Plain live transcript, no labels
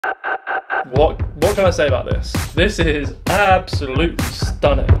What can I say about this? This is absolutely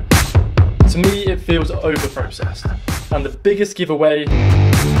stunning. To me, it feels over-processed. And the biggest giveaway,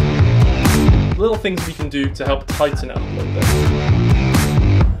 little things we can do to help tighten it up a little bit.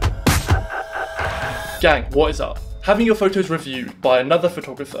 Gang, what is up? Having your photos reviewed by another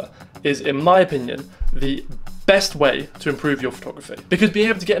photographer is, in my opinion, the best way to improve your photography. Because being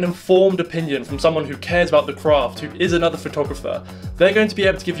able to get an informed opinion from someone who cares about the craft, who is another photographer, they're going to be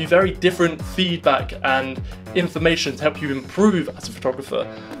able to give you very different feedback and information to help you improve as a photographer,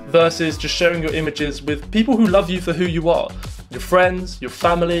 versus just sharing your images with people who love you for who you are. Your friends, your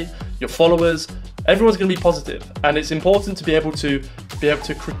family, your followers, everyone's going to be positive, and it's important to be able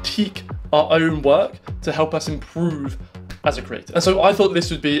to critique our own work to help us improve as a creator. And so I thought this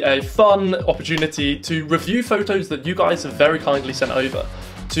would be a fun opportunity to review photos that you guys have very kindly sent over,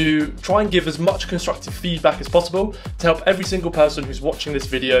 to try and give as much constructive feedback as possible to help every single person who's watching this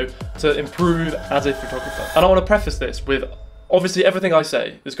video to improve as a photographer. And I want to preface this with, obviously everything I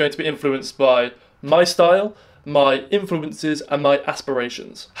say is going to be influenced by my style, my influences and my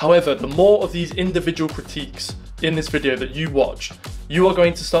aspirations. However, the more of these individual critiques in this video that you watch, you are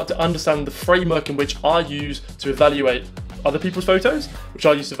going to start to understand the framework in which I use to evaluate other people's photos, which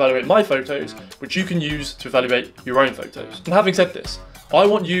I use to evaluate my photos, which you can use to evaluate your own photos. And having said this, I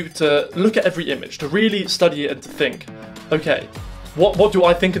want you to look at every image, to really study it and to think, okay, what do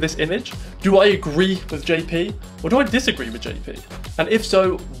I think of this image? Do I agree with JP or do I disagree with JP? And if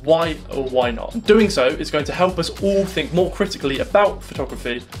so, why or why not? Doing so is going to help us all think more critically about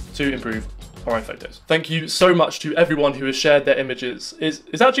photography to improve our own photos. Thank you so much to everyone who has shared their images.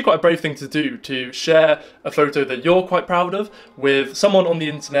 It's actually quite a brave thing to do, to share a photo that you're quite proud of with someone on the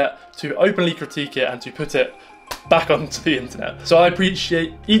internet, to openly critique it and to put it back onto the internet. So I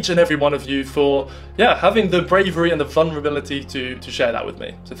appreciate each and every one of you for having the bravery and the vulnerability to share that with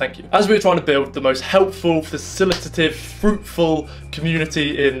me. So thank you. As we're trying to build the most helpful, facilitative, fruitful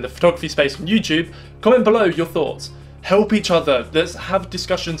community in the photography space on YouTube, comment below your thoughts. Help each other. Let's have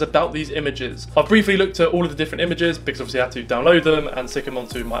discussions about these images. I've briefly looked at all of the different images because obviously I had to download them and stick them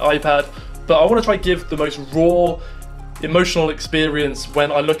onto my iPad, but I want to try and give the most raw emotional experience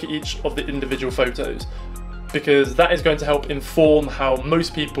when I look at each of the individual photos, because that is going to help inform how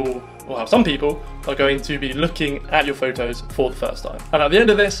most people, or how some people, are going to be looking at your photos for the first time. And at the end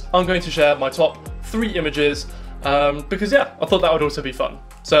of this, I'm going to share my top 3 images, because I thought that would also be fun.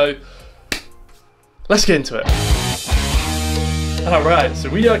 So let's get into it. Alright, so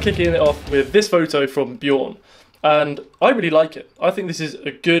we are kicking it off with this photo from Björn, and I really like it. I think this is a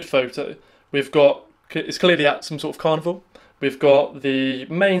good photo. It's clearly at some sort of carnival. We've got the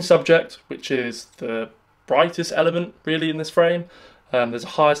main subject, which is the brightest element really in this frame. There's a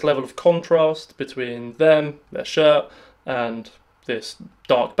highest level of contrast between them, their shirt, and this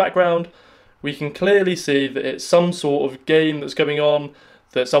dark background. We can clearly see that it's some sort of game that's going on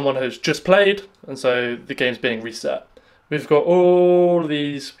that someone has just played, and so the game's being reset. We've got all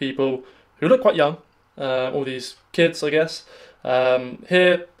these people who look quite young, all these kids, I guess,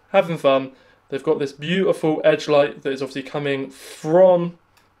 here having fun. They've got this beautiful edge light that is obviously coming from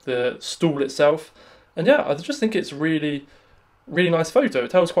the stool itself. And I just think it's really, really nice photo.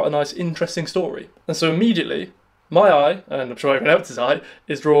 It tells quite a nice, interesting story. And so immediately, my eye, and I'm sure everyone else's eye,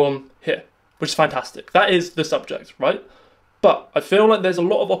 is drawn here, which is fantastic. That is the subject, right? But I feel like there's a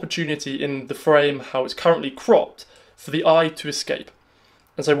lot of opportunity in the frame, how it's currently cropped, for the eye to escape.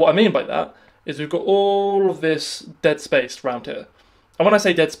 And so what I mean by that is we've got all of this dead space around here. And when I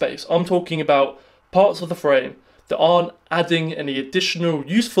say dead space, I'm talking about parts of the frame that aren't adding any additional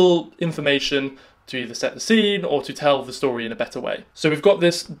useful information to either set the scene or to tell the story in a better way. So we've got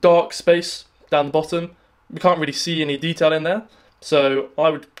this dark space down the bottom. We can't really see any detail in there, so I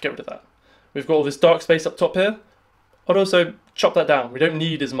would get rid of that. We've got all this dark space up top here. I'd also chop that down. We don't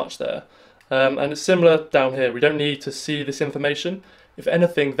need as much there. And it's similar down here. We don't need to see this information. If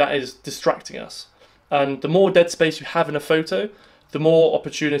anything, that is distracting us. And the more dead space you have in a photo, the more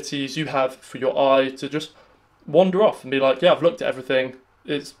opportunities you have for your eye to just wander off and be like, I've looked at everything.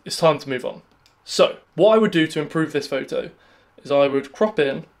 It's time to move on. So what I would do to improve this photo is I would crop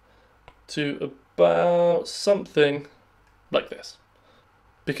in to about something like this.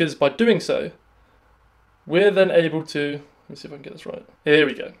 Because by doing so, we're then able to, let me see if I can get this right. Here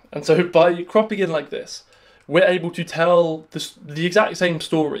we go. And so by cropping in like this, we're able to tell the exact same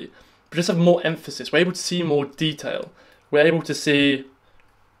story, but just have more emphasis. We're able to see more detail. We're able to see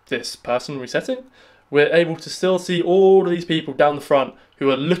this person resetting. We're able to still see all of these people down the front who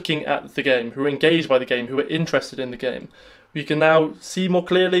are looking at the game, who are engaged by the game, who are interested in the game. We can now see more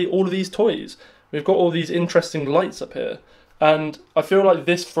clearly all of these toys. We've got all these interesting lights up here. And I feel like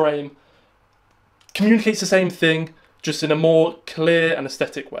this frame communicates the same thing, just in a more clear and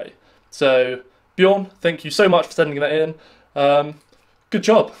aesthetic way. So Björn, thank you so much for sending that in. Good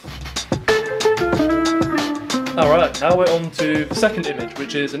job. Alright, now we're on to the second image,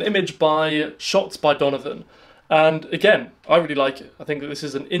 which is an image by Shots by Donovan. And again, I really like it. I think that this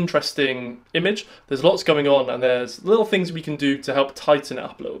is an interesting image. There's lots going on and there's little things we can do to help tighten it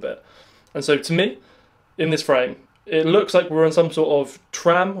up a little bit. And so to me, in this frame, it looks like we're on some sort of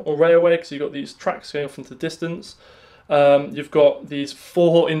tram or railway, because you've got these tracks going off into the distance. You've got these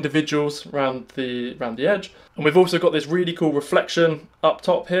 4 individuals around the edge. And we've also got this really cool reflection up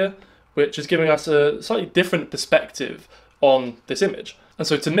top here, which is giving us a slightly different perspective on this image. And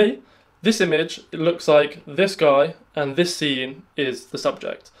so to me, this image, it looks like this guy and this scene is the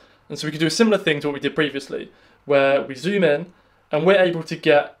subject. And so we could do a similar thing to what we did previously, where we zoom in and we're able to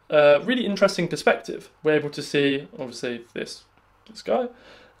get a really interesting perspective. We're able to see, obviously, this guy.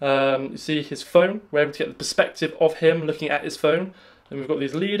 You see his phone. We're able to get the perspective of him looking at his phone. And we've got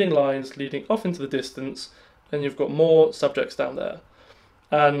these leading lines leading off into the distance, and you've got more subjects down there.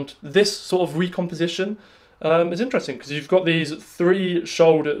 And this sort of recomposition is interesting, because you've got these 3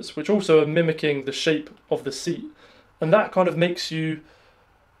 shoulders, which also are mimicking the shape of the seat. And that kind of makes you,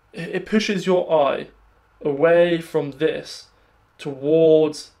 it pushes your eye away from this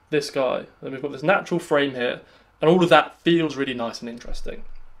towards this guy. And we've got this natural frame here, and all of that feels really nice and interesting.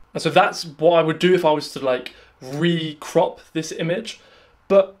 And so that's what I would do if I was to like re-crop this image.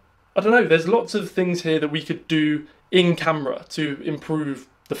 But I don't know, there's lots of things here that we could do in camera to improve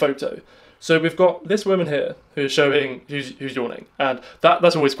the photo. So we've got this woman here who's showing, who's yawning, and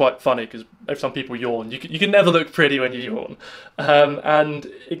that's always quite funny, because every time people yawn, you can never look pretty when you yawn.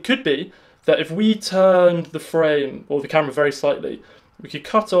 And it could be that if we turned the frame or the camera very slightly, we could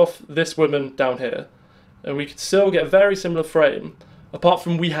cut off this woman down here, and we could still get a very similar frame, apart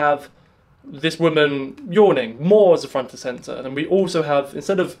from we have this woman yawning more as a front and centre, and we also have,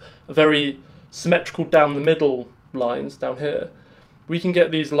 instead of a very symmetrical down the middle lines down here, we can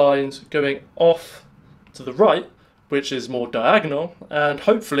get these lines going off to the right, which is more diagonal, and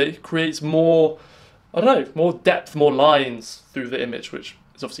hopefully creates more, I don't know, more depth, more lines through the image, which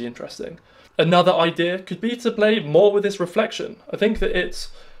is obviously interesting. Another idea could be to play more with this reflection. I think that it's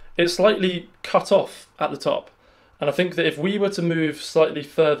slightly cut off at the top, and I think that if we were to move slightly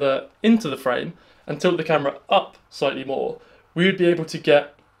further into the frame and tilt the camera up slightly more, we would be able to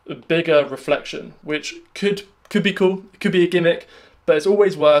get a bigger reflection, which could be cool, it could be a gimmick, but it's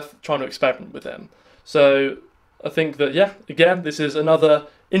always worth trying to experiment with them. So I think that, yeah, again, this is another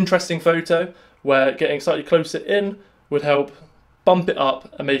interesting photo where getting slightly closer in would help bump it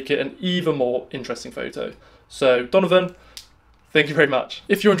up and make it an even more interesting photo. So Donovan, thank you very much.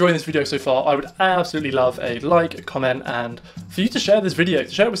 If you're enjoying this video so far, I would absolutely love a like, a comment, and for you to share this video, to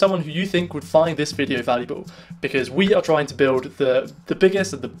share it with someone who you think would find this video valuable, because we are trying to build the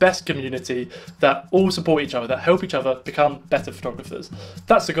biggest and the best community that all support each other, that help each other become better photographers.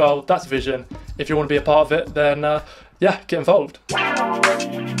 That's the goal, that's the vision. If you want to be a part of it, then yeah, get involved. Gang,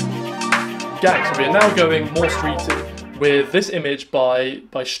 so we are now going more streety with this image by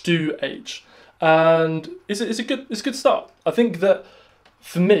Stu H. And it's a good start. I think that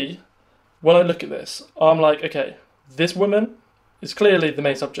for me, when I look at this, I'm like, okay, this woman is clearly the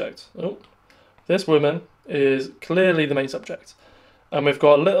main subject. Oh, this woman is clearly the main subject. And we've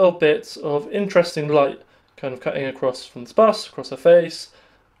got little bits of interesting light kind of cutting across from this bust, across her face,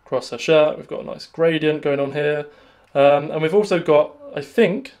 across her shirt. We've got a nice gradient going on here. And we've also got, I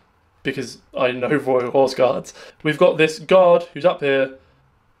think, because I know Royal Horse Guards, we've got this guard who's up here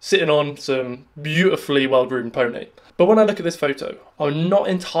sitting on some beautifully well-groomed pony. But when I look at this photo, I'm not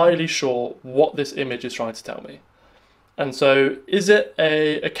entirely sure what this image is trying to tell me. And so, is it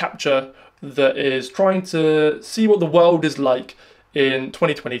a capture that is trying to see what the world is like in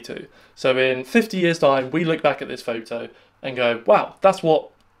 2022? So in 50 years' time, we look back at this photo and go, wow, that's what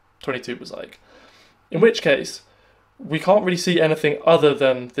 22 was like. In which case, we can't really see anything other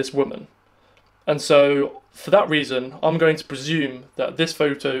than this woman. And so, for that reason, I'm going to presume that this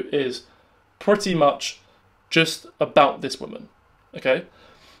photo is pretty much just about this woman, okay?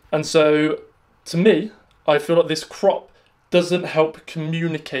 And so, to me, I feel like this crop doesn't help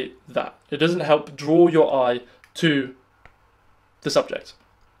communicate that. It doesn't help draw your eye to the subject.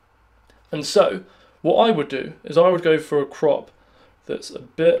 And so, what I would do is I would go for a crop that's a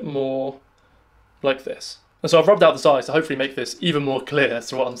bit more like this. And so I've rubbed out the sides to hopefully make this even more clear as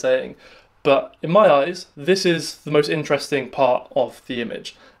to what I'm saying. But in my eyes, this is the most interesting part of the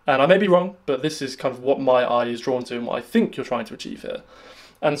image. And I may be wrong, but this is kind of what my eye is drawn to and what I think you're trying to achieve here.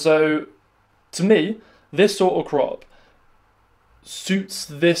 And so, to me, this sort of crop suits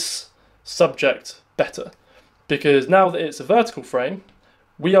this subject better, because now that it's a vertical frame,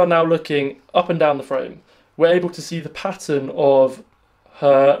 we are now looking up and down the frame. We're able to see the pattern of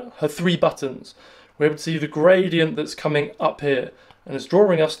her 3 buttons. We're able to see the gradient that's coming up here, and it's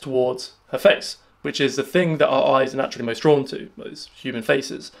drawing us towards her face, which is the thing that our eyes are naturally most drawn to, is human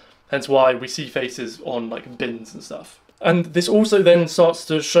faces. Hence why we see faces on like bins and stuff. And this also then starts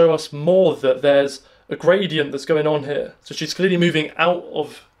to show us more that there's a gradient that's going on here. So she's clearly moving out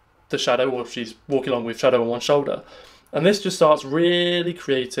of the shadow, or she's walking along with shadow on one shoulder. And this just starts really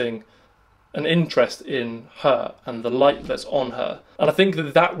creating an interest in her and the light that's on her. And I think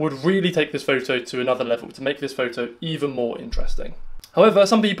that that would really take this photo to another level, to make this photo even more interesting. However,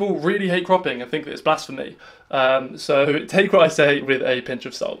 some people really hate cropping and think that it's blasphemy. So take what I say with a pinch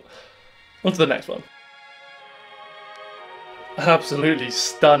of salt. On to the next one. An absolutely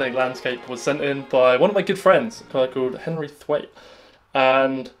stunning landscape was sent in by one of my good friends, a guy called Henry Thwaite.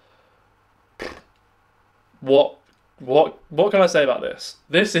 And what can I say about this?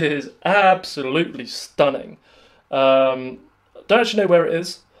 This is absolutely stunning. Don't actually know where it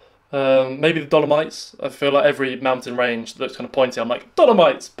is. Maybe the Dolomites. I feel like every mountain range looks kind of pointy. I'm like,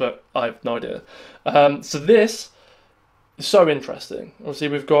 Dolomites, but I have no idea. So this is so interesting. Obviously,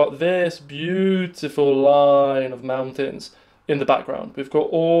 we've got this beautiful line of mountains in the background. We've got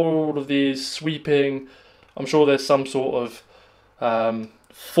all of these sweeping, I'm sure there's some sort of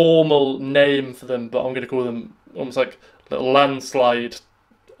formal name for them, but I'm going to call them almost like little landslide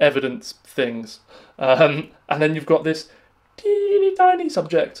evidence things. And then you've got this teeny tiny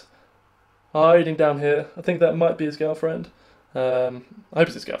subject hiding down here. I think that might be his girlfriend. I hope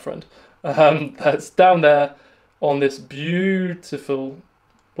it's his girlfriend. That's down there on this beautiful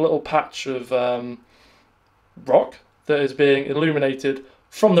little patch of rock that is being illuminated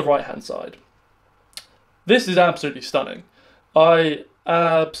from the right hand side. This is absolutely stunning. I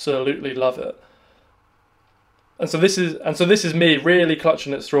absolutely love it. And so this is me really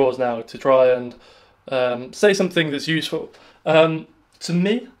clutching at straws now to try and say something that's useful. To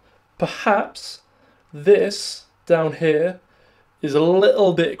me, perhaps this down here is a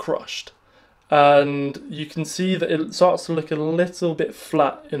little bit crushed, and you can see that it starts to look a little bit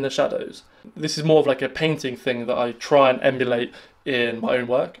flat in the shadows. This is more of like a painting thing that I try and emulate in my own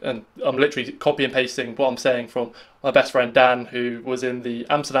work, and I'm literally copy and pasting what I'm saying from my best friend Dan, who was in the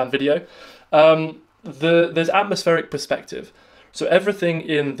Amsterdam video. There's atmospheric perspective, so everything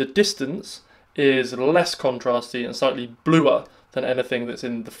in the distance is less contrasty and slightly bluer than anything that's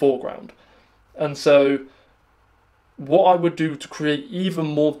in the foreground. And so what I would do to create even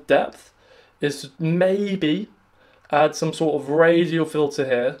more depth is to maybe add some sort of radial filter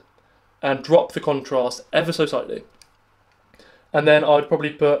here and drop the contrast ever so slightly. And then I'd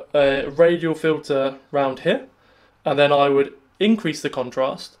probably put a radial filter around here, and then I would increase the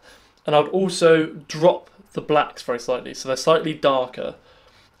contrast, and I'd also drop the blacks very slightly, so they're slightly darker.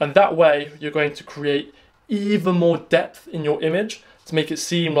 And that way you're going to create even more depth in your image to make it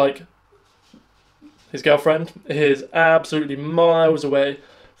seem like his girlfriend is absolutely miles away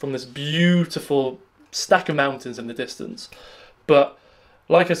from this beautiful stack of mountains in the distance. But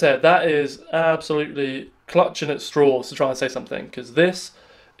like I said, that is absolutely clutching at straws to try and say something, because this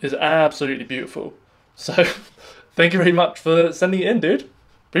is absolutely beautiful. So thank you very much for sending it in, dude.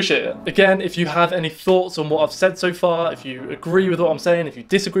 Appreciate it. Again, if you have any thoughts on what I've said so far, if you agree with what I'm saying, if you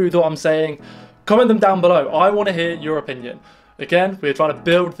disagree with what I'm saying, comment them down below. I want to hear your opinion. Again, we're trying to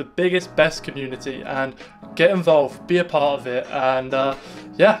build the biggest, best community, and get involved, be a part of it, and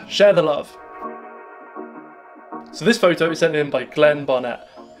yeah, share the love. So this photo is sent in by Glenn Barnett,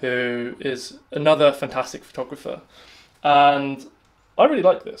 who is another fantastic photographer. And I really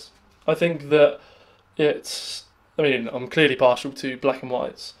like this. I think that it's, I mean, I'm clearly partial to black and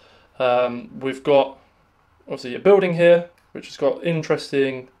whites. We've got obviously a building here, which has got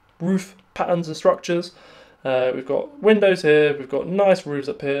interesting roof patterns and structures. We've got windows here, we've got nice roofs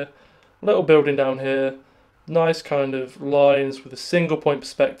up here, little building down here, nice kind of lines with a single point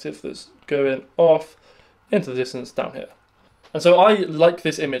perspective that's going off into the distance down here. And so I like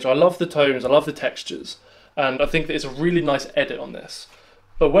this image. I love the tones, I love the textures, and I think that it's a really nice edit on this.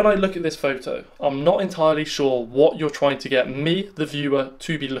 But when I look at this photo, I'm not entirely sure what you're trying to get me, the viewer,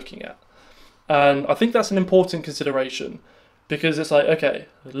 to be looking at. And I think that's an important consideration, because it's like, okay,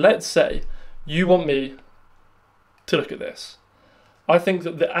 let's say you want me to look at this. I think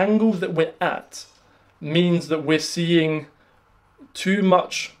that the angle that we're at means that we're seeing too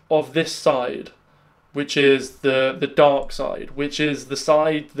much of this side, which is the dark side, which is the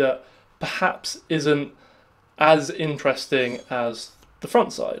side that perhaps isn't as interesting as the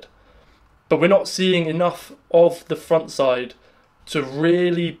front side. But we're not seeing enough of the front side to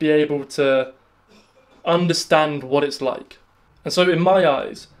really be able to understand what it's like. And so in my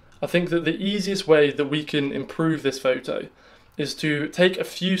eyes, I think that the easiest way that we can improve this photo is to take a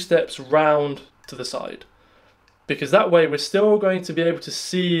few steps round to the side, because that way we're still going to be able to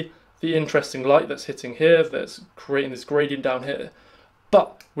see the interesting light that's hitting here, that's creating this gradient down here,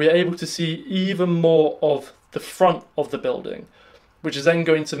 but we're able to see even more of the front of the building, which is then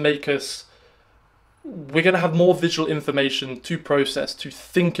going to make us, we're going to have more visual information to process, to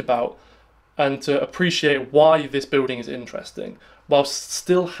think about, and to appreciate why this building is interesting, whilst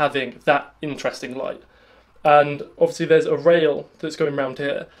still having that interesting light. And obviously there's a rail that's going around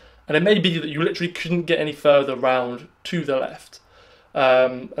here, and it may be that you literally couldn't get any further round to the left.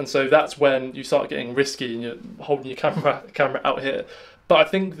 And so that's when you start getting risky and you're holding your camera out here. But I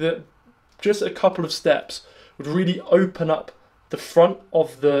think that just a couple of steps would really open up the front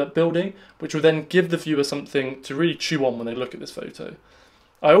of the building, which would then give the viewer something to really chew on when they look at this photo.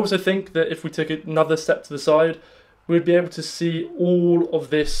 I also think that if we took another step to the side, we'd be able to see all of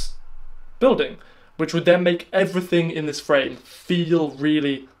this building, which would then make everything in this frame feel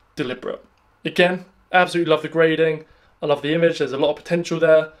really deliberate. Again, absolutely love the grading. I love the image, there's a lot of potential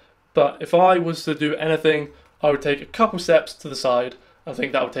there, but if I was to do anything, I would take a couple steps to the side. I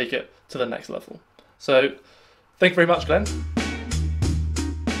think that would take it to the next level. So, thank you very much, Glenn.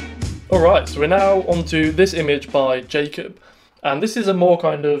 Alright, so we're now onto this image by Jacob, and this is a more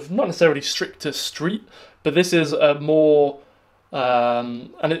kind of, not necessarily stricter street, but this is a more,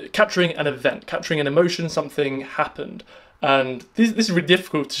 capturing an event, capturing an emotion, something happened, and this is really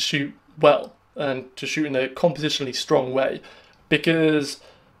difficult to shoot well, and to shoot in a compositionally strong way, because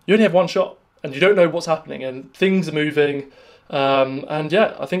you only have one shot and you don't know what's happening and things are moving, and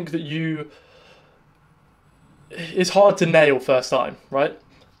yeah, I think that it's hard to nail first time, right?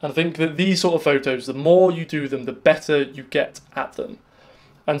 And I think that these sort of photos, the more you do them, the better you get at them.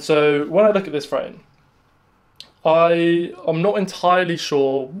 And so when I look at this frame, I'm not entirely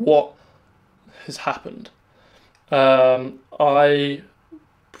sure what has happened. I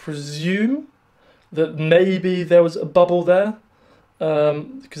presume that maybe there was a bubble there,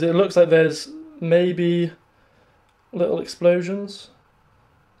 because it looks like there's maybe little explosions.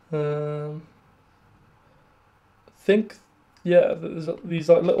 I think, yeah, there's these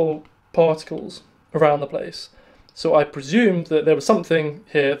like little particles around the place. So I presumed that there was something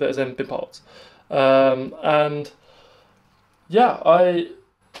here that has then been popped. And yeah, I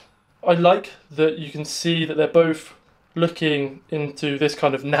like that you can see that they're both looking into this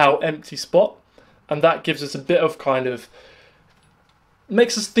kind of now empty spot. And that gives us a bit of kind of,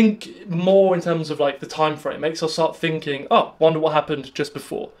 makes us think more in terms of like the time frame, makes us start thinking, oh, wonder what happened just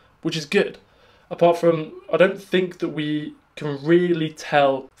before, which is good. Apart from, I don't think that we can really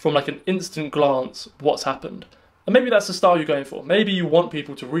tell from like an instant glance what's happened. And maybe that's the style you're going for. Maybe you want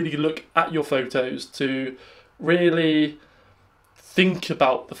people to really look at your photos, to really think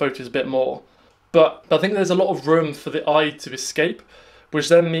about the photos a bit more. But I think there's a lot of room for the eye to escape, which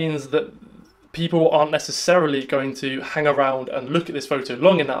then means that people aren't necessarily going to hang around and look at this photo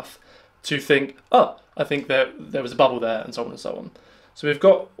long enough to think, oh, I think there was a bubble there, and so on and so on. So we've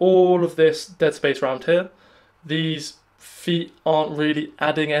got all of this dead space around here. These feet aren't really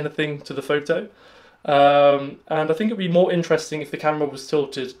adding anything to the photo. And I think it'd be more interesting if the camera was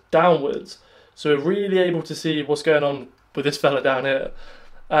tilted downwards, so we're really able to see what's going on with this fella down here.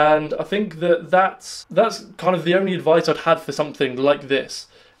 And I think that that's kind of the only advice I'd had for something like this,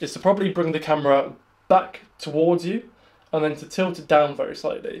 is to probably bring the camera back towards you and then to tilt it down very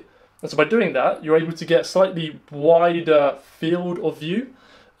slightly. And so by doing that, you're able to get a slightly wider field of view,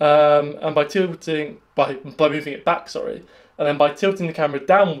 and by moving it back, sorry, and then by tilting the camera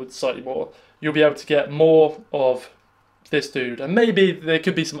downwards slightly more, you'll be able to get more of this dude, and maybe there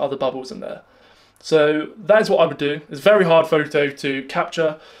could be some other bubbles in there. So that is what I would do. It's a very hard photo to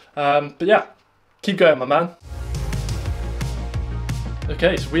capture, but yeah, keep going, my man.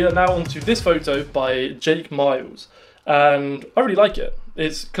 Okay, so we are now onto this photo by Jake Miles, and I really like it.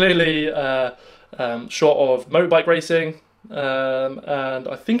 It's clearly a shot of motorbike racing, and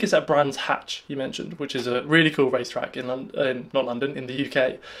I think it's at Brands Hatch, he mentioned, which is a really cool racetrack in the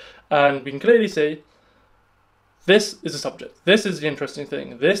UK. And we can clearly see this is a subject. This is the interesting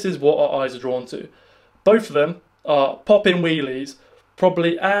thing. This is what our eyes are drawn to. Both of them are popping wheelies,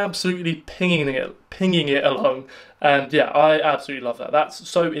 probably absolutely pinging it along. And yeah, I absolutely love that. That's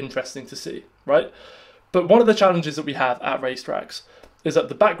so interesting to see, right? But one of the challenges that we have at racetracks is that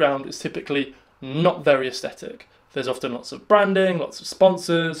the background is typically not very aesthetic. There's often lots of branding, lots of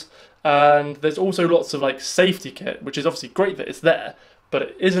sponsors, and there's also lots of like safety kit, which is obviously great that it's there, but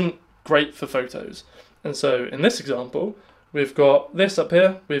it isn't great for photos. And so in this example, we've got this up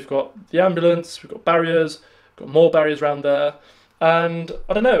here, we've got the ambulance, we've got barriers, got more barriers around there, and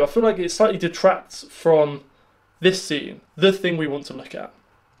I don't know, I feel like it slightly detracts from this scene, the thing we want to look at.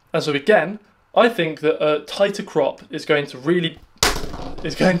 And so again, I think that a tighter crop is going to really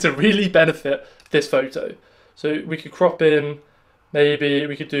benefit this photo. So we could crop in, maybe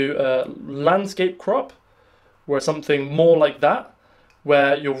we could do a landscape crop, or something more like that,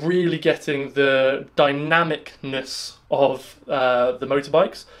 where you're really getting the dynamicness of the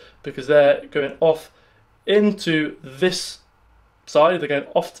motorbikes, because they're going off into this side, they're going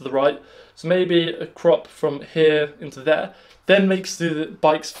off to the right. So maybe a crop from here into there, then makes the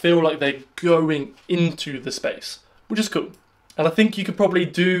bikes feel like they're going into the space, which is cool. And I think you could probably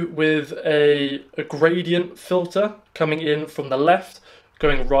do with a gradient filter coming in from the left,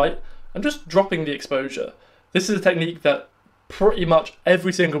 going right, and just dropping the exposure. This is a technique that pretty much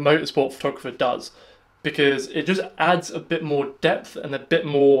every single motorsport photographer does, because it just adds a bit more depth and a bit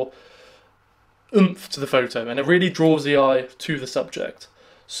more oomph to the photo, and it really draws the eye to the subject.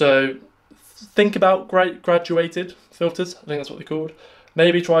 So think about graduated filters, I think that's what they're called.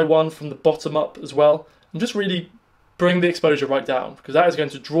 Maybe try one from the bottom up as well, and just really bring the exposure right down, because that is going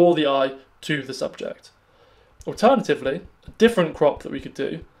to draw the eye to the subject. Alternatively, a different crop that we could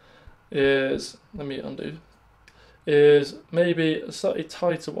do is, let me undo, is maybe a slightly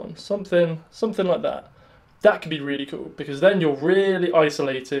tighter one, something like that. That could be really cool, because then you're really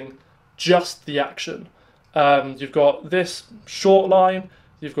isolating just the action. You've got this short line,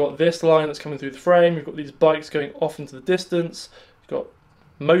 you've got this line that's coming through the frame, you've got these bikes going off into the distance, you've got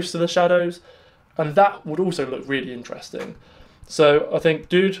most of the shadows, and that would also look really interesting. So I think,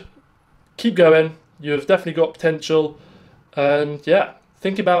 dude, keep going, you've definitely got potential, and yeah,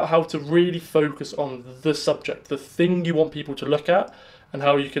 think about how to really focus on the subject, the thing you want people to look at, and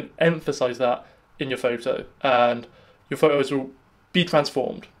how you can emphasize that in your photo, and your photos will be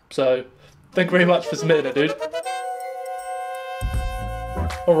transformed. So thank you very much for submitting it, dude.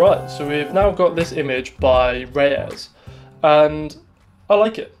 Alright, so we've now got this image by Reyes, and I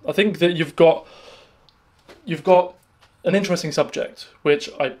like it. I think that you've got an interesting subject, which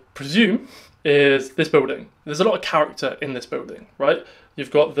I presume is this building. There's a lot of character in this building, right?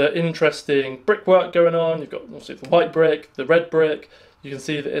 You've got the interesting brickwork going on, you've got obviously the white brick, the red brick, you can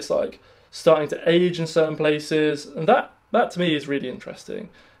see that it's like starting to age in certain places, and that to me is really interesting.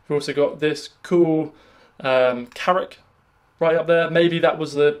 You've also got this cool carrick right up there. Maybe that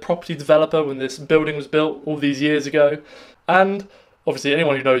was the property developer when this building was built all these years ago. And obviously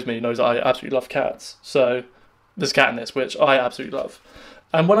anyone who knows me knows that I absolutely love cats. So there's a cat in this, which I absolutely love.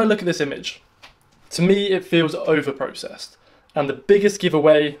 And when I look at this image, to me it feels over-processed. And the biggest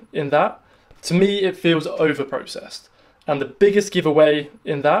giveaway in that, to me it feels over-processed. And the biggest giveaway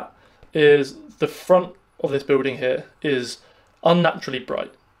in that is the front of this building here is unnaturally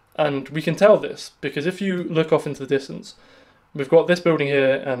bright. And we can tell this because if you look off into the distance, we've got this building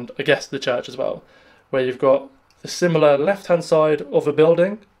here, and I guess the church as well, where you've got the similar left-hand side of a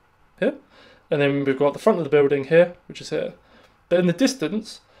building here, and then we've got the front of the building here, which is here. But in the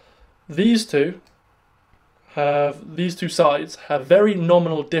distance, these two sides have very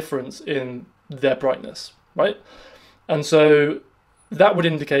nominal difference in their brightness, right? And so that would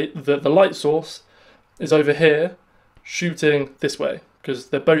indicate that the light source is over here shooting this way, because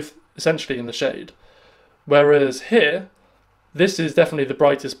they're both essentially in the shade. Whereas here, this is definitely the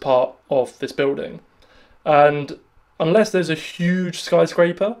brightest part of this building. And unless there's a huge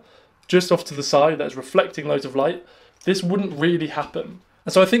skyscraper just off to the side that's reflecting loads of light, this wouldn't really happen.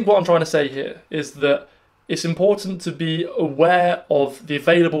 And so I think what I'm trying to say here is that it's important to be aware of the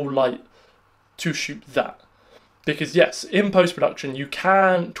available light to shoot that. Because yes, in post-production you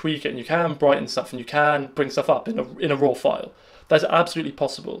can tweak it and you can brighten stuff and you can bring stuff up in a raw file. That's absolutely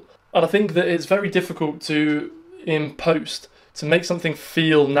possible. And I think that it's very difficult to, in post, to make something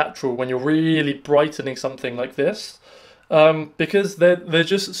feel natural when you're really brightening something like this. Because there's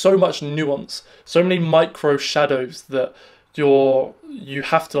just so much nuance, so many micro shadows that you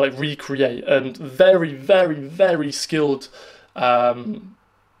have to like recreate, and very, very, very skilled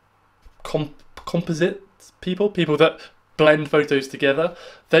composite people that blend photos together,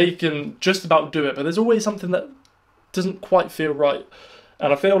 they can just about do it, but there's always something that doesn't quite feel right.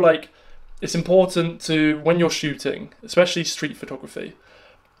 And I feel like it's important to, when you're shooting, especially street photography,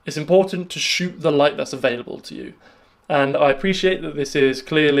 it's important to shoot the light that's available to you. And I appreciate that this is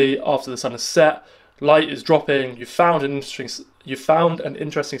clearly after the sun has set, light is dropping, you found an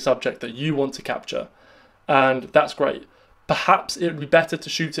interesting subject that you want to capture, and that's great. Perhaps it would be better to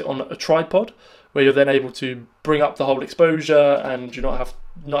shoot it on a tripod, where you're then able to bring up the whole exposure and you're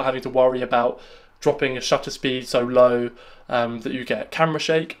not having to worry about dropping a shutter speed so low that you get camera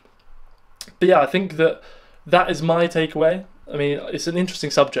shake. But yeah, I think that is my takeaway. I mean, it's an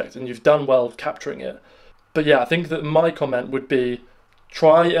interesting subject and you've done well capturing it. But yeah, I think that my comment would be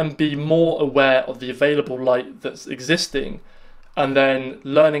try and be more aware of the available light that's existing and then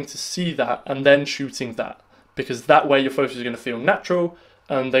learning to see that and then shooting that. Because that way your photos are going to feel natural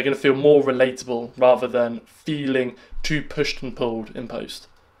and they're going to feel more relatable rather than feeling too pushed and pulled in post.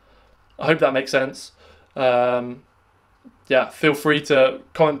 I hope that makes sense. Yeah, feel free to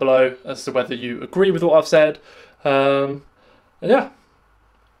comment below as to whether you agree with what I've said. And yeah,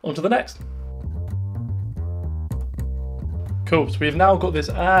 on to the next. Cool, so we've now got this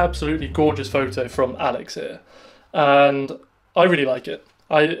absolutely gorgeous photo from Alex here. And I really like it.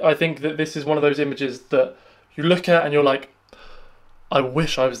 I think that this is one of those images that you look at and you're like, I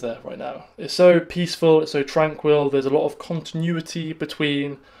wish I was there right now. It's so peaceful, it's so tranquil, there's a lot of continuity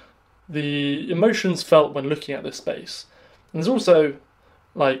between the emotions felt when looking at this space. And there's also,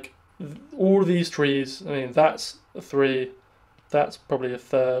 like, all of these trees, I mean, that's a 3, that's probably a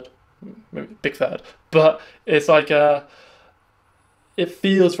third, maybe a big third, but it's like it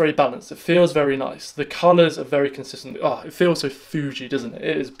feels very balanced, it feels very nice. The colours are very consistent. Oh, it feels so Fuji, doesn't it?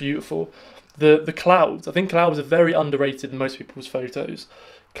 It is beautiful. The clouds, I think clouds are very underrated in most people's photos.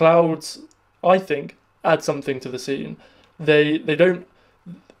 Clouds, I think, add something to the scene. They don't,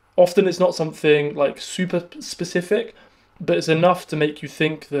 often it's not something like super specific, but it's enough to make you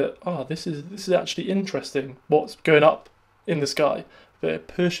think that, oh, this is actually interesting, what's going up in the sky. That it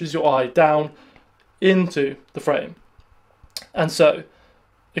pushes your eye down into the frame. And so,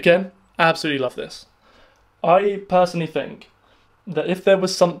 again, absolutely love this. I personally think that if there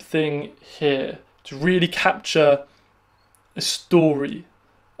was something here to really capture a story,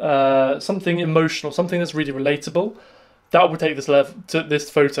 something emotional, something that's really relatable, that would take this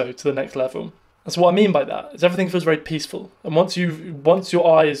photo to the next level. And so what I mean by that is everything feels very peaceful. And once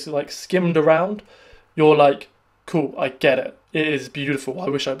your eyes like skimmed around, you're like, cool, I get it. It is beautiful. I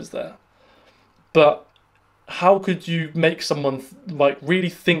wish I was there. But how could you make someone like really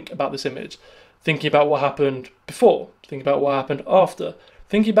think about this image? Thinking about what happened before, thinking about what happened after,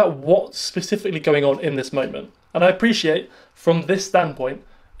 thinking about what's specifically going on in this moment. And I appreciate from this standpoint,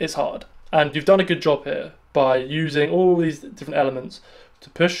 it's hard. And you've done a good job here by using all these different elements to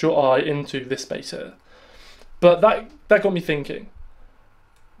push your eye into this space here. But that got me thinking,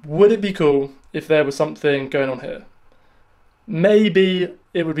 would it be cool if there was something going on here? Maybe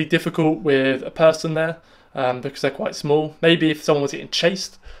it would be difficult with a person there because they're quite small. Maybe if someone was getting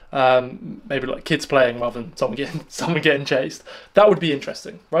chased, maybe like kids playing rather than someone getting chased, that would be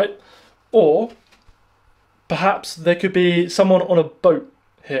interesting, right? Or perhaps there could be someone on a boat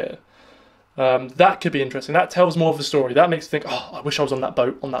here. That could be interesting. That tells more of the story. That makes you think, oh, I wish I was on that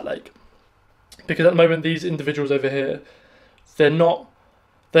boat on that lake. Because at the moment, these individuals over here, they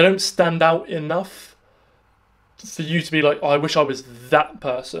don't stand out enough for you to be like, oh, I wish I was that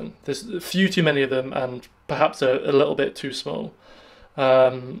person. There's a few too many of them and perhaps a little bit too small.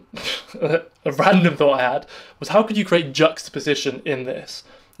 A random thought I had was, how could you create juxtaposition in this?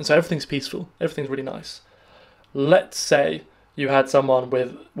 And so everything's peaceful, everything's really nice. Let's say you had someone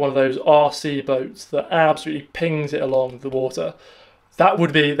with one of those RC boats that absolutely pings it along the water. That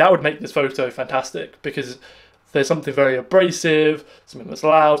would make this photo fantastic, because there's something very abrasive, something that's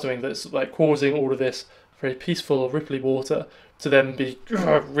loud, something that's like causing all of this very peaceful, ripply water to then be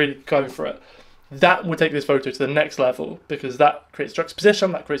really going for it. That would take this photo to the next level, because that creates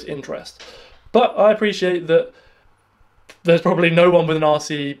juxtaposition, that creates interest. But I appreciate that there's probably no one with an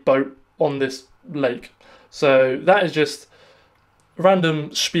RC boat on this lake. So that is just a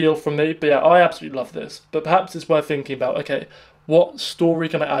random spiel from me. But yeah, I absolutely love this. But perhaps it's worth thinking about, okay, what story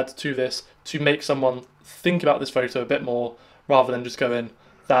can I add to this to make someone think about this photo a bit more, rather than just going,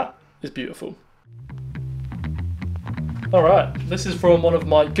 that is beautiful. Alright, this is from one of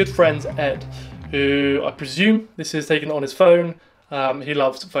my good friends, Ed, who I presume this is taken on his phone. He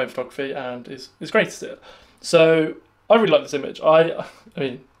loves phone photography and is great at it. So I really like this image. I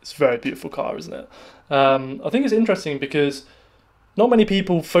mean, it's a very beautiful car, isn't it? I think it's interesting because not many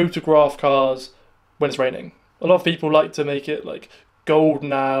people photograph cars when it's raining. A lot of people like to make it like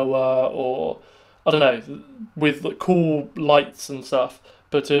golden hour, or I don't know, with like cool lights and stuff.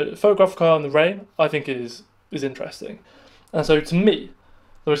 But to photograph a car in the rain, I think is interesting. And so to me,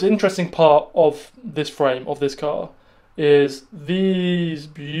 the most interesting part of this frame, of this car, is these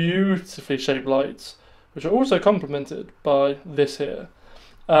beautifully shaped lights, which are also complemented by this here.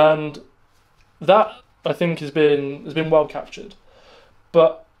 And that, I think, has been well captured.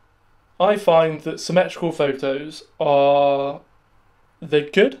 But I find that symmetrical photos they're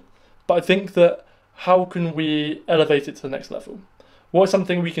good, but I think that how can we elevate it to the next level? What is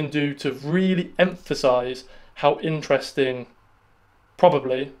something we can do to really emphasize how interesting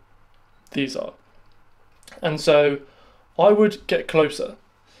probably these are? And so I would get closer.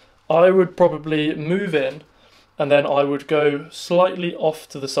 I would probably move in and then I would go slightly off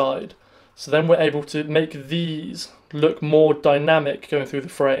to the side. So then we're able to make these look more dynamic going through the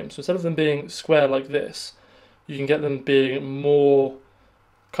frame. So instead of them being square like this, you can get them being more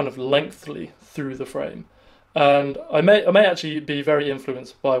kind of lengthily through the frame. And I may actually be very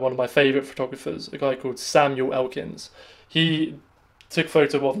influenced by one of my favourite photographers, a guy called Samuel Elkins. He took a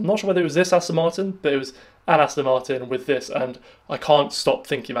photo of, I'm not sure whether it was this Aston Martin, but it was an Aston Martin with this, and I can't stop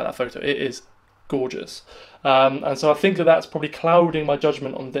thinking about that photo. It is gorgeous. And so I think that that's probably clouding my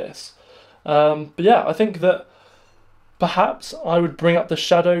judgment on this. But yeah, I think that perhaps I would bring up the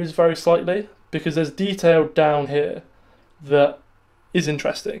shadows very slightly, because there's detail down here that is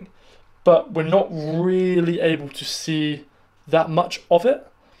interesting, but we're not really able to see that much of it.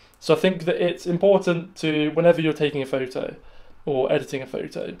 So I think that it's important to, whenever you're taking a photo or editing a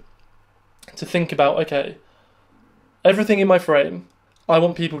photo, to think about, okay, everything in my frame, I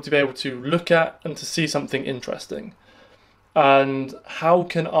want people to be able to look at and to see something interesting. And how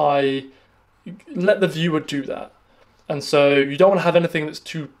can I let the viewer do that? And so you don't want to have anything that's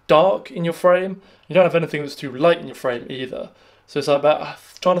too dark in your frame. You don't have anything that's too light in your frame either. So it's about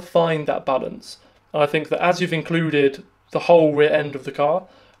trying to find that balance. And I think that as you've included the whole rear end of the car,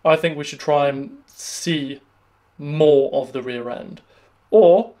 I think we should try and see more of the rear end.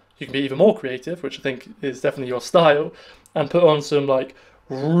 Or you can be even more creative, which I think is definitely your style, and put on some like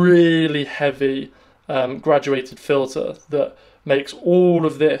really heavy graduated filter that makes all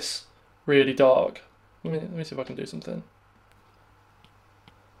of this really dark. Let me see if I can do something.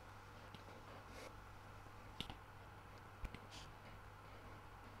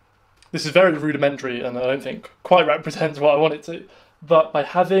 This is very rudimentary and I don't think quite represents what I want it to. But by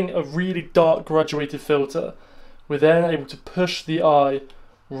having a really dark graduated filter, we're then able to push the eye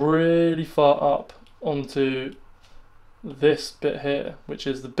really far up onto this bit here, which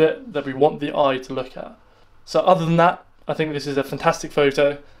is the bit that we want the eye to look at. So other than that, I think this is a fantastic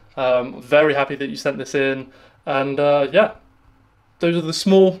photo. Very happy that you sent this in. And yeah, those are the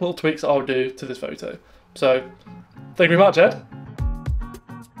small little tweaks that I'll do to this photo. So thank you very much, Ed.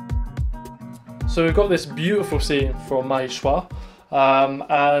 So we've got this beautiful scene from Maheshwar,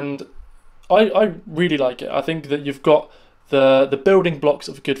 and I really like it. I think that you've got the building blocks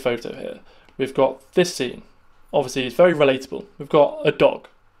of a good photo here. We've got this scene. Obviously, it's very relatable. We've got a dog,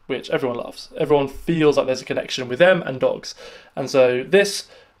 which everyone loves. Everyone feels like there's a connection with them and dogs. And so this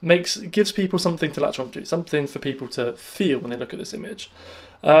gives people something to latch onto, something for people to feel when they look at this image.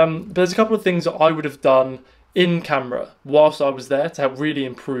 But there's a couple of things that I would have done in camera whilst I was there to help really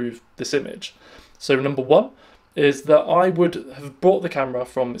improve this image. So number one is that I would have brought the camera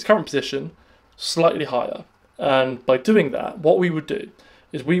from its current position slightly higher. And by doing that, what we would do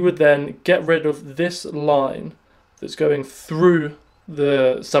is we would then get rid of this line that's going through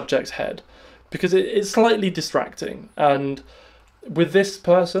the subject's head, because it's slightly distracting. And with this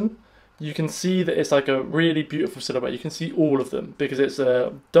person, you can see that it's like a really beautiful silhouette. You can see all of them because it's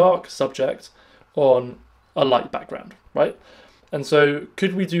a dark subject on a light background, right? And so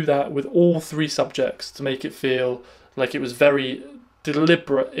could we do that with all three subjects to make it feel like it was very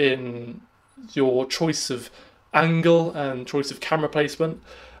deliberate in your choice of angle and choice of camera placement?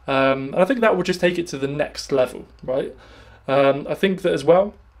 And I think that would just take it to the next level, right? I think that as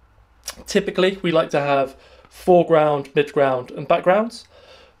well, typically we like to have foreground, midground and backgrounds.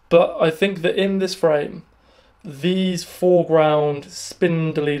 But I think that in this frame, these foreground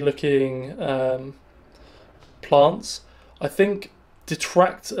spindly looking plants, I think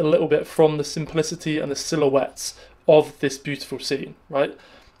detract a little bit from the simplicity and the silhouettes of this beautiful scene, right?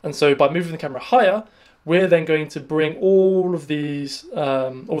 And so by moving the camera higher, we're then going to bring all of these,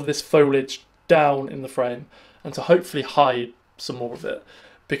 all of this foliage down in the frame and to hopefully hide some more of it.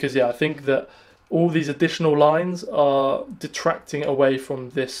 Because yeah, I think that all these additional lines are detracting away from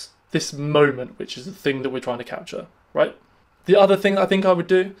this moment, which is the thing that we're trying to capture, right? The other thing I think I would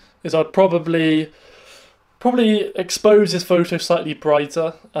do is I'd probably expose this photo slightly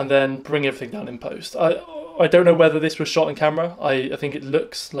brighter and then bring everything down in post. I don't know whether this was shot in camera. I think it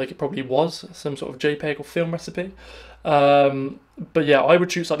looks like it probably was some sort of JPEG or film recipe. But yeah, I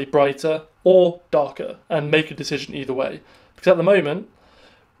would shoot slightly brighter or darker and make a decision either way. Because at the moment,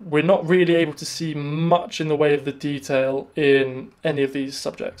 we're not really able to see much in the way of the detail in any of these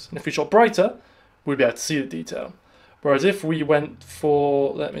subjects. And if we shot brighter, we'd be able to see the detail. Whereas if we went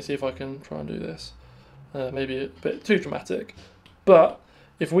for, let me see if I can try and do this, maybe a bit too dramatic, but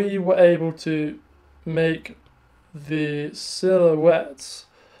if we were able to make the silhouettes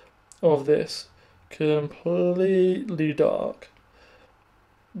of this completely dark.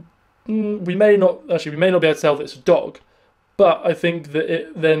 We may not be able to tell that it's a dog, but I think that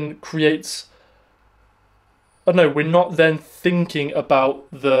it then creates, I don't know, we're not then thinking about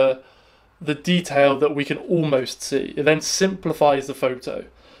the detail that we can almost see. It then simplifies the photo.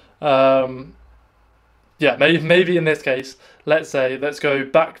 Yeah, maybe in this case, let's go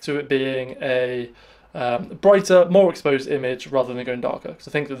back to it being a brighter, more exposed image rather than going darker, because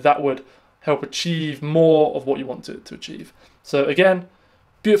I think that would help achieve more of what you want it to achieve. So again,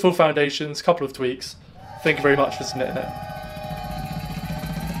 beautiful foundations, couple of tweaks. Thank you very much for submitting it.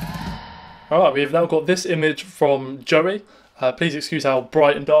 Alright, we've now got this image from Joey. Please excuse how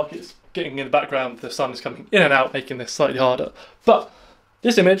bright and dark it's getting in the background. The sun is coming in and out, making this slightly harder. But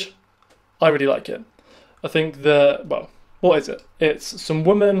this image, I really like it. I think well, what is it? It's some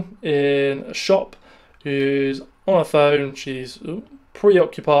woman in a shop who's on her phone. She's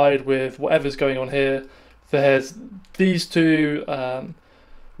preoccupied with whatever's going on here. There's these two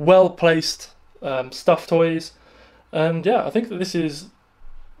well-placed stuffed toys, and yeah, I think that this is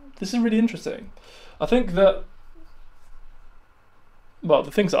really interesting. I think that, well,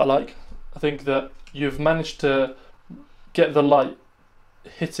 the things that I think that you've managed to get the light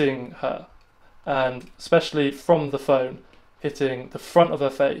hitting her, and especially from the phone hitting the front of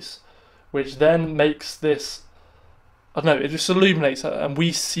her face, which then makes this, I don't know, it just illuminates her and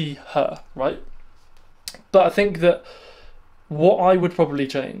we see her, right? But I think that what I would probably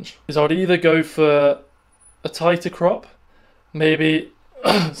change is I would either go for a tighter crop, maybe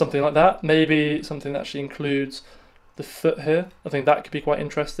something like that, maybe something that actually includes the foot here. I think that could be quite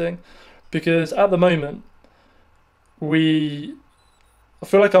interesting, because at the moment I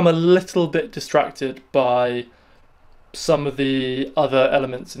feel like I'm a little bit distracted by some of the other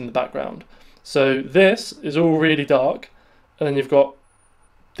elements in the background. So this is all really dark, and then you've got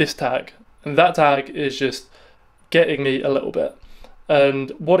this tag, and that tag is just getting me a little bit.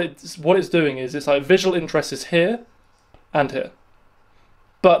 And what it's doing is it's like visual interest is here and here.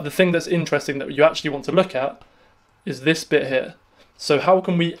 But the thing that's interesting that you actually want to look at is this bit here. So how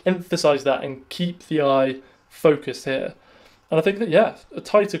can we emphasize that and keep the eye focused here? And I think that, yeah, a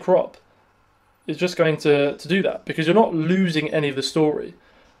tighter crop is just going to do that, because you're not losing any of the story,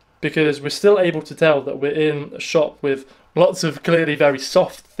 because we're still able to tell that we're in a shop with lots of clearly very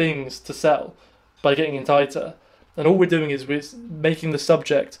soft things to sell by getting in tighter. And all we're doing is we're making the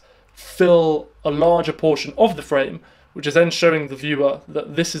subject fill a larger portion of the frame, which is then showing the viewer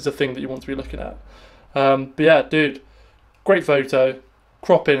that this is the thing that you want to be looking at. But yeah, dude, great photo.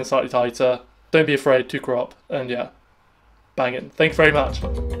 Crop in slightly tighter. Don't be afraid to crop. And yeah, banging. Thank you very much.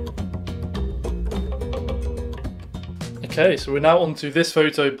 Okay, so we're now on to this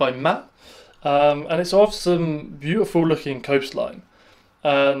photo by Matt. And it's of some beautiful looking coastline.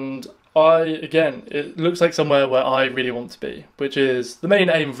 And it looks like somewhere where I really want to be, which is the main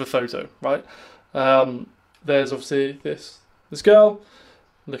aim of a photo, right? There's obviously this girl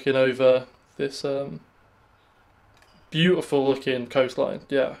looking over this beautiful looking coastline.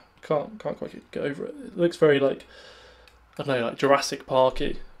 Yeah, can't quite get over it. It looks very like, I don't know, like Jurassic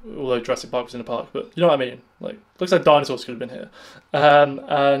Parky, although Jurassic Park was in a park, but you know what I mean? Like, looks like dinosaurs could have been here.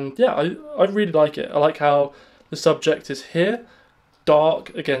 And yeah, I really like it. I like how the subject is here, dark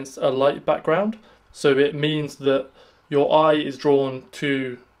against a light background, so it means that your eye is drawn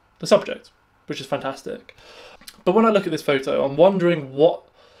to the subject, which is fantastic. But when I look at this photo, I'm wondering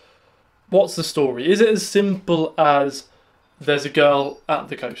what's the story? Is it as simple as there's a girl at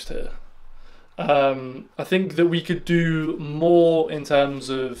the coast here? I think that we could do more in terms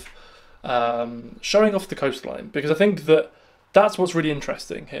of showing off the coastline, because I think that that's what's really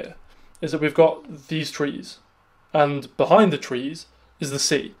interesting here, is that we've got these trees, and behind the trees is the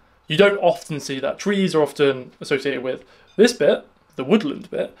sea. You don't often see that. Trees are often associated with this bit, the woodland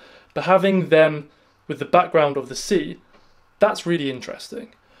bit, but having them with the background of the sea, that's really interesting.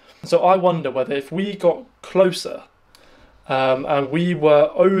 So I wonder whether if we got closer and we were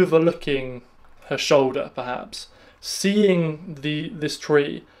overlooking her shoulder, perhaps, seeing this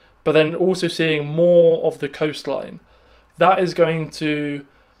tree, but then also seeing more of the coastline, that is going to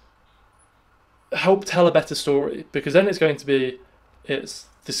help tell a better story, because then it's going to be, it's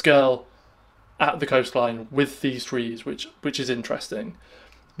this girl at the coastline with these trees, which is interesting.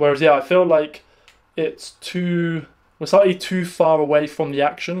 Whereas, yeah, I feel like we're slightly too far away from the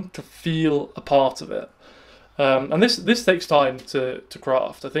action to feel a part of it. And this takes time to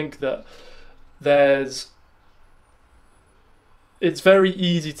craft. I think that it's very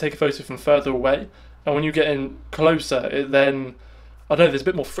easy to take a photo from further away, and when you get in closer, it then, I don't know, there's a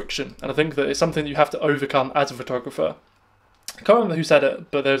bit more friction, and I think that it's something that you have to overcome as a photographer. I can't remember who said it,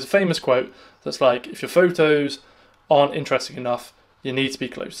 but there's a famous quote that's like, if your photos aren't interesting enough, you need to be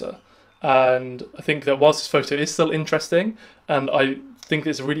closer. And I think that whilst this photo is still interesting, and I think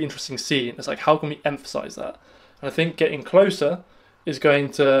it's a really interesting scene, it's like, how can we emphasize that? And I think getting closer is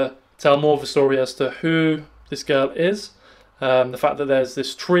going to tell more of a story as to who this girl is. The fact that there's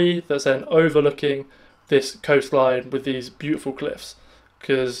this tree that's then overlooking this coastline with these beautiful cliffs.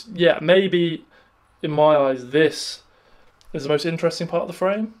 Because, yeah, maybe in my eyes, this is the most interesting part of the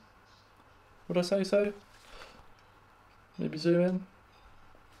frame. Would I say so? Maybe zoom in.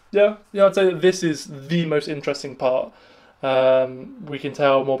 Yeah, I'd say that this is the most interesting part. We can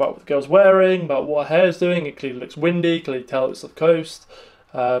tell more about what the girl's wearing, about what her hair's doing. It clearly looks windy, clearly tell it's the coast.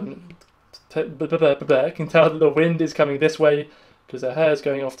 Can tell that the wind is coming this way because her hair's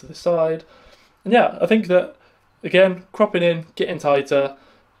going off to the side. And yeah, I think that, again, cropping in, getting tighter,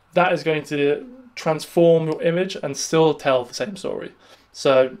 that is going to transform your image and still tell the same story.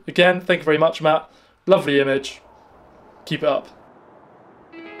 So again, thank you very much, Matt. Lovely image. Keep it up.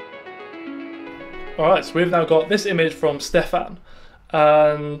 Alright, so we've now got this image from Stefan,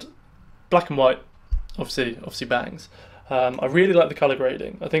 and black and white, obviously bangs. I really like the colour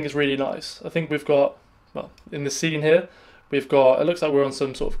grading. I think it's really nice. I think we've got, well, in the scene here, we've got, it looks like we're on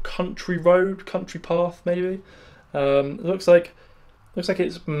some sort of country road, country path maybe. It looks like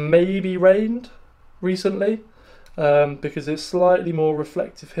it's maybe rained recently, because it's slightly more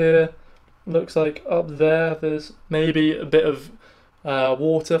reflective here. Looks like up there's maybe a bit of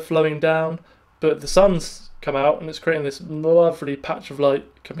water flowing down, but the sun's come out and it's creating this lovely patch of light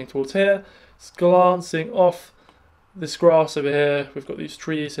coming towards here. It's glancing off this grass over here. We've got these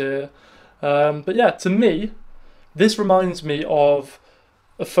trees here. But yeah, to me, this reminds me of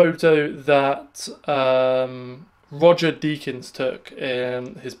a photo that Roger Deakins took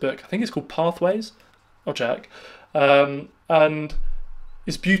in his book. I think it's called Pathways. I'll check. And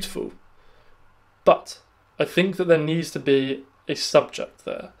it's beautiful. But I think that there needs to be a subject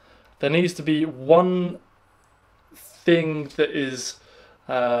there. There needs to be one thing that is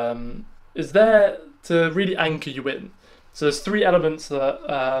there to really anchor you in. So there's three elements that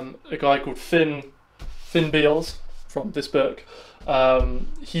a guy called Finn Beals from this book,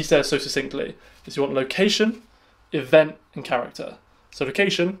 he says so succinctly, is you want location, event, and character. So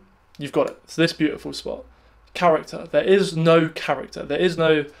location, you've got it. It's this beautiful spot. Character, there is no character. There is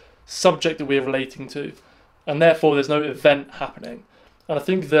no subject that we're relating to, and therefore there's no event happening. And I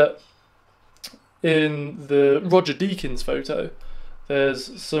think that in the Roger Deakins photo,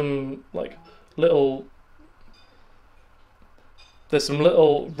 there's some little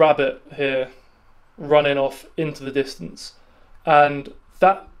rabbit here running off into the distance, and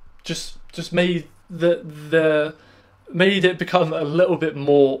that just made made it become a little bit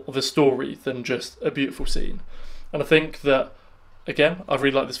more of a story than just a beautiful scene. And I think that, again, I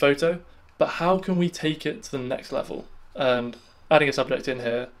really like this photo, but how can we take it to the next level? And adding a subject in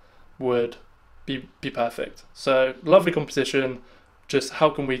here would be perfect. So lovely composition, just how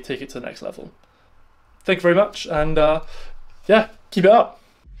can we take it to the next level? Thank you very much, and yeah, keep it up.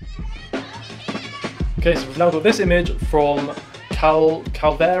 Okay, so we've now got this image from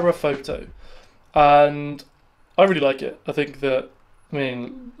Calvera Photo, and I really like it. I think that, I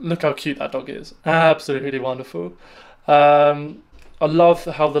mean, look how cute that dog is. Absolutely wonderful. I love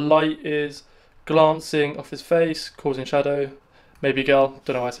how the light is glancing off his face, causing shadow. Maybe girl,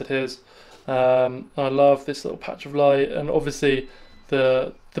 don't know why I said his. I love this little patch of light, and obviously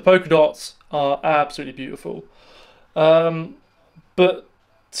the polka dots are absolutely beautiful. But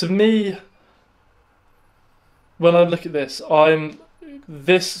to me, when I look at this,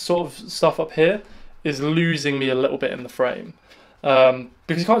 this sort of stuff up here is losing me a little bit in the frame,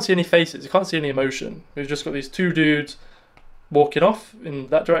 because you can't see any faces, you can't see any emotion. We've just got these two dudes walking off in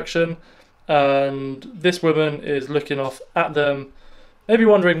that direction, and this woman is looking off at them, maybe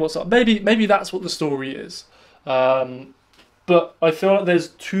wondering what's up. Maybe that's what the story is. But I feel like there's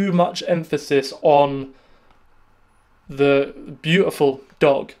too much emphasis on the beautiful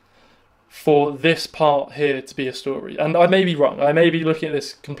dog for this part here to be a story. And I may be wrong. I may be looking at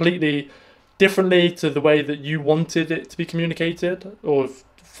this completely differently to the way that you wanted it to be communicated, or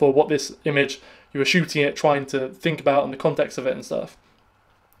for what this image you were shooting it, trying to think about and the context of it and stuff.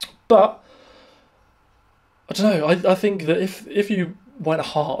 But I don't know, I think that if you went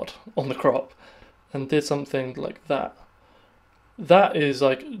hard on the crop and did something like that, that is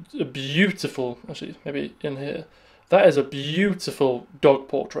like a beautiful, actually maybe in here, that is a beautiful dog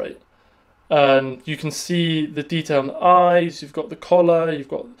portrait. And you can see the detail in the eyes, you've got the collar, you've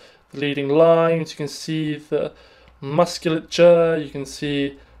got the leading lines, you can see the musculature, you can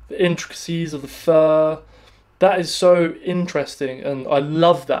see the intricacies of the fur. That is so interesting, and I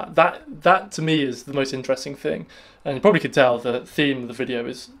love that. That to me is the most interesting thing. And you probably could tell the theme of the video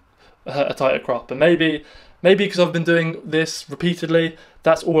is a tighter crop. And maybe because I've been doing this repeatedly,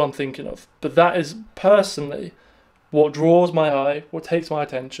 that's all I'm thinking of. But that is personally what draws my eye, what takes my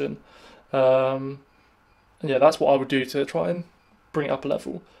attention. And yeah, that's what I would do to try and bring it up a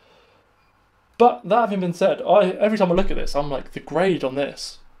level. But that having been said, every time I look at this, I'm like, the grade on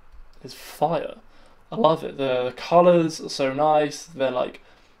this is fire. I love it. The colours are so nice. They're like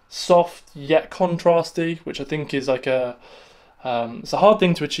soft yet contrasty, which I think is like it's a hard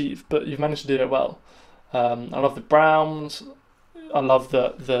thing to achieve, but you've managed to do it well. I love the browns. I love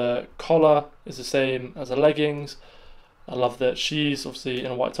that the collar is the same as the leggings. I love that she's obviously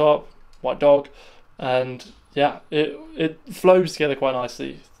in a white top, white dog, and yeah, it flows together quite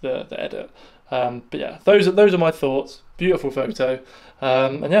nicely, the edit. But yeah, those are my thoughts. Beautiful photo,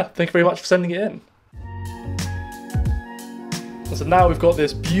 and yeah, thank you very much for sending it in. So now we've got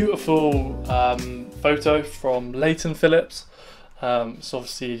this beautiful photo from Leighton Phillips. It's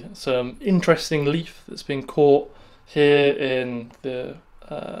obviously some interesting leaf that's been caught here in the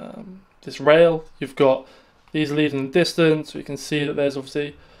this rail. You've got these leaves in the distance, so you can see that there's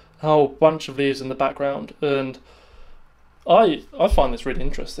obviously a whole bunch of leaves in the background, and I find this really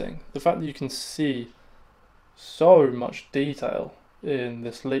interesting. The fact that you can see so much detail in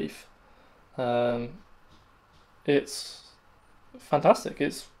this leaf, it's fantastic.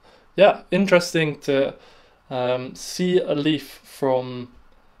 It's interesting to see a leaf from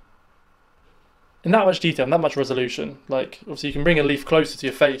in that much detail and that much resolution. Like obviously you can bring a leaf closer to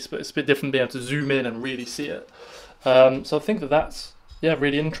your face, but it's a bit different being able to zoom in and really see it. So I think that's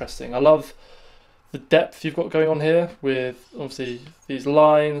really interesting. I love the depth you've got going on here with obviously these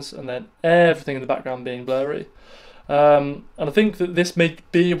lines and then everything in the background being blurry. And I think that this may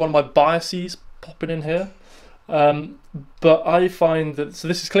be one of my biases popping in here. But I find that, so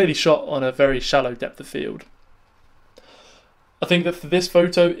this is clearly shot on a very shallow depth of field. I think that for this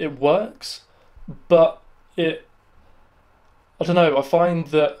photo it works, but I don't know, I find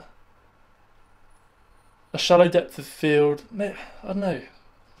that a shallow depth of field, I don't know,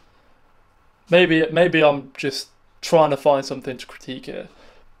 maybe I'm just trying to find something to critique here,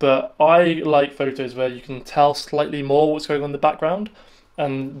 but I like photos where you can tell slightly more what's going on in the background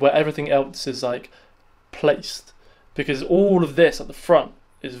and where everything else is like placed, because all of this at the front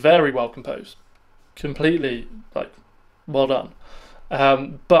is very well composed, completely like well done,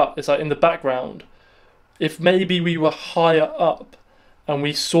 but it's like in the background, if maybe we were higher up and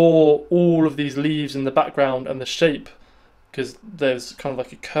we saw all of these leaves in the background and the shape, because there's kind of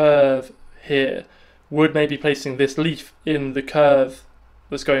like a curve here, would maybe placing this leaf in the curve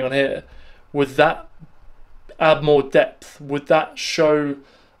that's going on here, would that add more depth? Would that show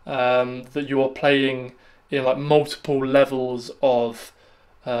that you are playing in like multiple levels of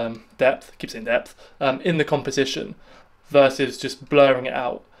depth, I keep saying depth, in the composition versus just blurring it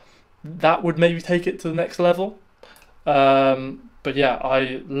out? That would maybe take it to the next level. But yeah,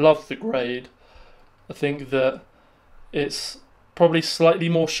 I love the grade. I think that it's probably slightly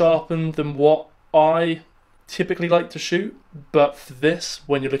more sharpened than what I typically like to shoot, but for this,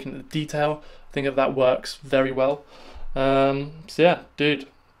 when you're looking at the detail, I think that works very well. So yeah, dude,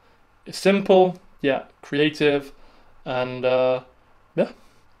 it's simple, yeah, creative, and yeah,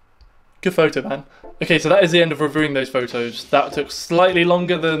 good photo, man. Okay, so that is the end of reviewing those photos. That took slightly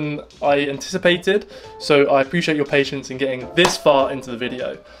longer than I anticipated, so I appreciate your patience in getting this far into the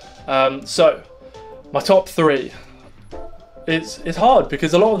video. So, my top three. It's hard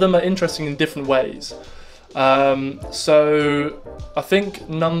because a lot of them are interesting in different ways. So, I think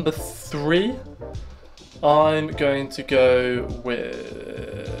number 3, I'm going to go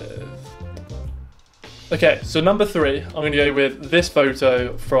with... Okay, so number 3, I'm going to go with this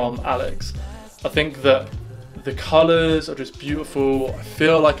photo from Alex. I think that the colours are just beautiful. I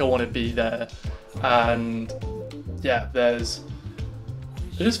feel like I want to be there, and yeah, it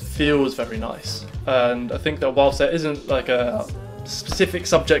just feels very nice. And I think that whilst there isn't like a specific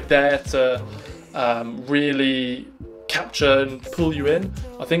subject there to really capture and pull you in,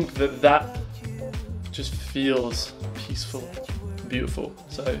 I think that just feels peaceful, beautiful.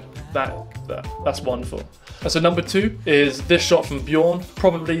 So that's wonderful. And so number 2 is this shot from Björn,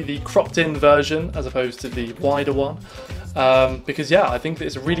 probably the cropped in version as opposed to the wider one, because yeah, I think that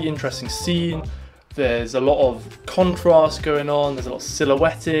it's a really interesting scene. There's a lot of contrast going on, there's a lot of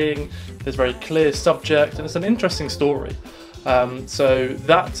silhouetting, there's very clear subject, and it's an interesting story. So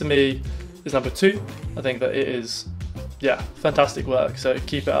that to me is number 2. I think that it is, yeah, fantastic work, so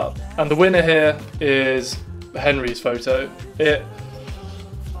keep it up. And the winner here is Henry's photo, I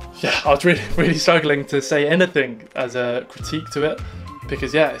was really struggling to say anything as a critique to it,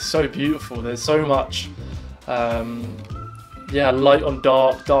 because yeah, it's so beautiful. There's so much light on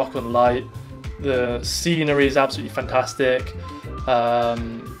dark, dark on light. The scenery is absolutely fantastic.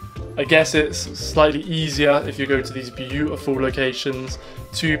 I guess it's slightly easier if you go to these beautiful locations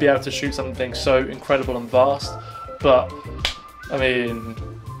to be able to shoot something so incredible and vast, but I mean,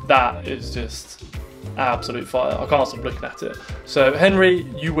 that is just absolute fire. I can't stop looking at it. So Henry,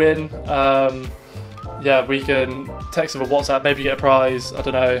 you win. Yeah, we can text him a WhatsApp, maybe get a prize, I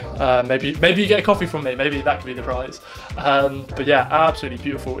don't know, maybe you get a coffee from me, maybe that could be the prize. But yeah, absolutely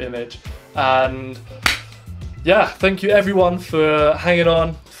beautiful image. And yeah, thank you everyone for hanging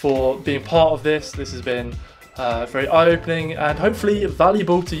on, for being part of this. This has been very eye-opening and hopefully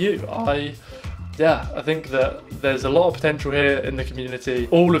valuable to you. I think that there's a lot of potential here in the community.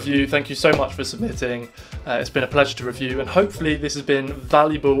 All of you, thank you so much for submitting. It's been a pleasure to review, and hopefully this has been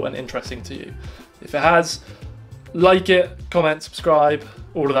valuable and interesting to you. If it has, like it, comment, subscribe,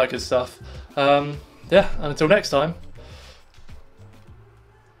 all of that good stuff. And until next time,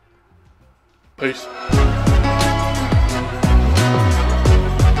 peace.